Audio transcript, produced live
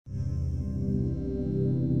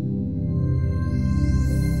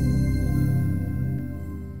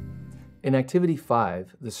In Activity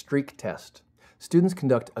 5, the streak test, students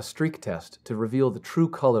conduct a streak test to reveal the true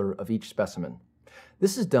color of each specimen.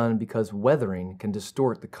 This is done because weathering can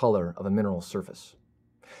distort the color of a mineral surface.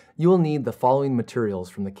 You will need the following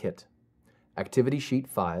materials from the kit: Activity Sheet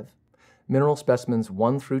 5, mineral specimens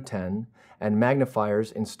 1 through 10, and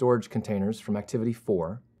magnifiers in storage containers from Activity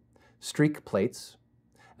 4, streak plates,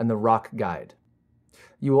 and the rock guide.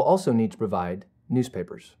 You will also need to provide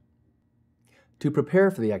newspapers. To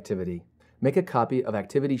prepare for the activity, make a copy of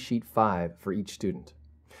Activity Sheet 5 for each student.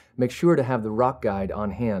 Make sure to have the rock guide on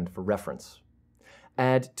hand for reference.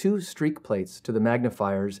 Add 2 streak plates to the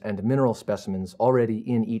magnifiers and mineral specimens already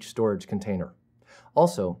in each storage container.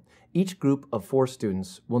 Also, each group of 4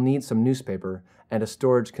 students will need some newspaper and a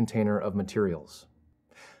storage container of materials.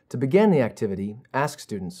 To begin the activity, ask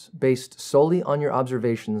students, based solely on your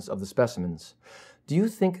observations of the specimens, do you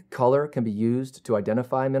think color can be used to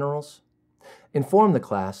identify minerals? Inform the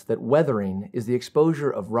class that weathering is the exposure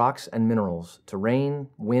of rocks and minerals to rain,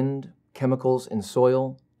 wind, chemicals in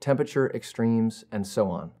soil, temperature extremes, and so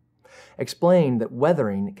on. Explain that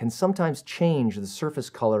weathering can sometimes change the surface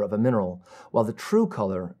color of a mineral while the true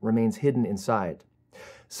color remains hidden inside.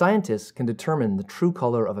 Scientists can determine the true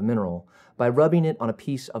color of a mineral by rubbing it on a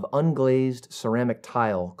piece of unglazed ceramic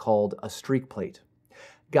tile called a streak plate.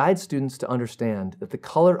 Guide students to understand that the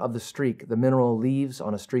color of the streak the mineral leaves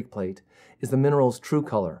on a streak plate is the mineral's true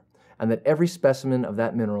color, and that every specimen of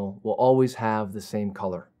that mineral will always have the same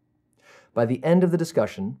color. By the end of the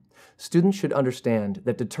discussion, students should understand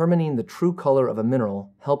that determining the true color of a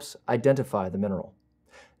mineral helps identify the mineral.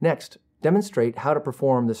 Next, demonstrate how to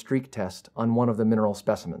perform the streak test on one of the mineral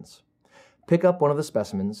specimens. Pick up one of the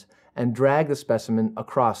specimens and drag the specimen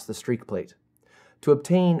across the streak plate. To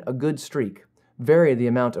obtain a good streak, vary the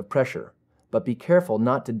amount of pressure, but be careful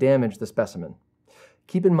not to damage the specimen.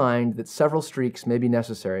 Keep in mind that several streaks may be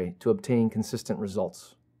necessary to obtain consistent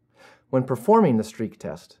results. When performing the streak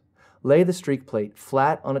test, lay the streak plate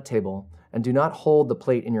flat on a table and do not hold the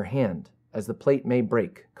plate in your hand, as the plate may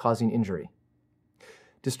break, causing injury.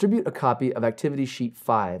 Distribute a copy of Activity Sheet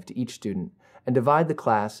 5 to each student and divide the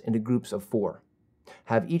class into groups of 4.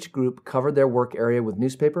 Have each group cover their work area with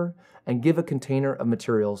newspaper and give a container of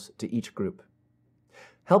materials to each group.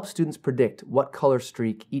 Help students predict what color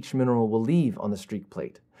streak each mineral will leave on the streak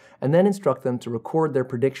plate, and then instruct them to record their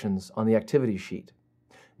predictions on the activity sheet.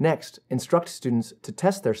 Next, instruct students to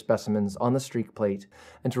test their specimens on the streak plate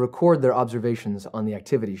and to record their observations on the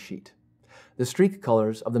activity sheet. The streak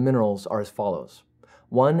colors of the minerals are as follows.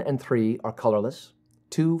 1 and 3 are colorless,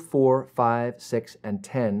 2, 4, 5, 6, and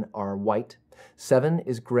 10 are white, 7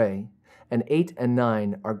 is gray, and 8 and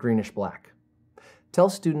 9 are greenish-black. Tell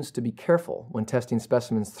students to be careful when testing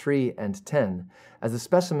specimens 3 and 10, as the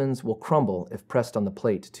specimens will crumble if pressed on the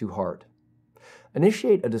plate too hard.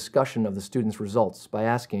 Initiate a discussion of the students' results by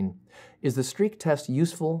asking, is the streak test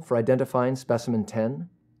useful for identifying specimen 10?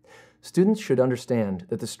 Students should understand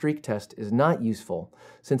that the streak test is not useful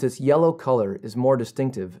since its yellow color is more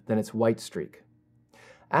distinctive than its white streak.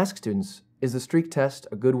 Ask students, is the streak test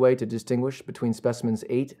a good way to distinguish between specimens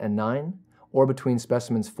 8 and 9, or between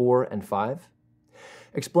specimens 4 and 5?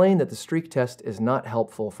 Explain that the streak test is not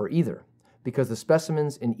helpful for either, because the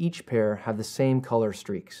specimens in each pair have the same color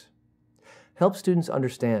streaks. Help students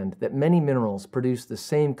understand that many minerals produce the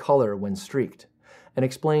same color when streaked, and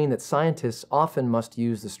explain that scientists often must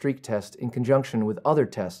use the streak test in conjunction with other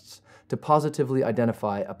tests to positively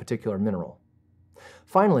identify a particular mineral.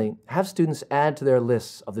 Finally, have students add to their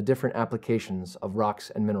lists of the different applications of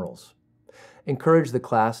rocks and minerals. Encourage the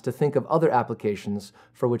class to think of other applications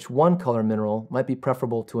for which one color mineral might be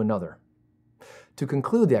preferable to another. To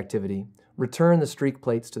conclude the activity, return the streak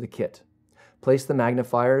plates to the kit. Place the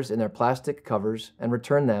magnifiers in their plastic covers and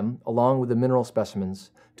return them, along with the mineral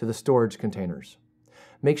specimens, to the storage containers.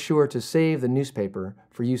 Make sure to save the newspaper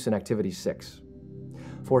for use in Activity 6.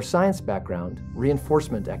 For science background,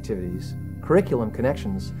 reinforcement activities, curriculum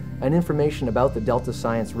connections, and information about the Delta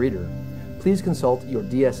Science Reader, please consult your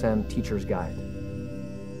DSM Teacher's Guide.